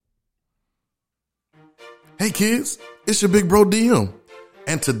Hey kids, it's your big bro DM.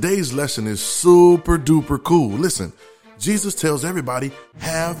 And today's lesson is super duper cool. Listen, Jesus tells everybody,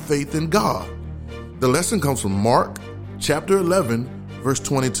 have faith in God. The lesson comes from Mark chapter 11, verse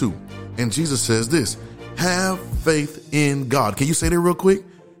 22. And Jesus says this, have faith in God. Can you say that real quick?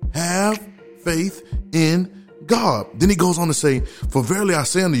 Have faith in God. Then he goes on to say, for verily I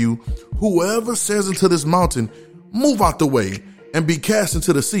say unto you, whoever says unto this mountain, move out the way and be cast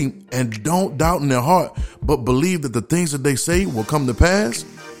into the sea, and don't doubt in their heart, but believe that the things that they say will come to pass,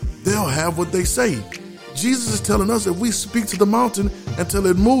 they'll have what they say. Jesus is telling us if we speak to the mountain until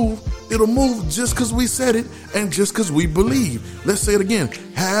it move, it'll move just because we said it and just because we believe. Let's say it again.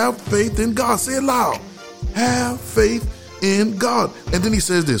 Have faith in God. Say it loud. Have faith in God. And then he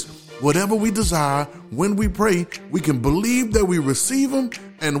says this, whatever we desire, when we pray, we can believe that we receive them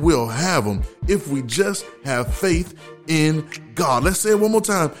and we'll have them if we just have faith in God. Let's say it one more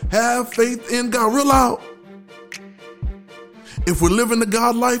time. Have faith in God. Real loud. If we're living the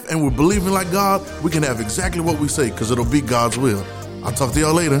God life and we're believing like God, we can have exactly what we say because it'll be God's will. I'll talk to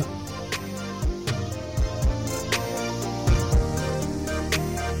y'all later.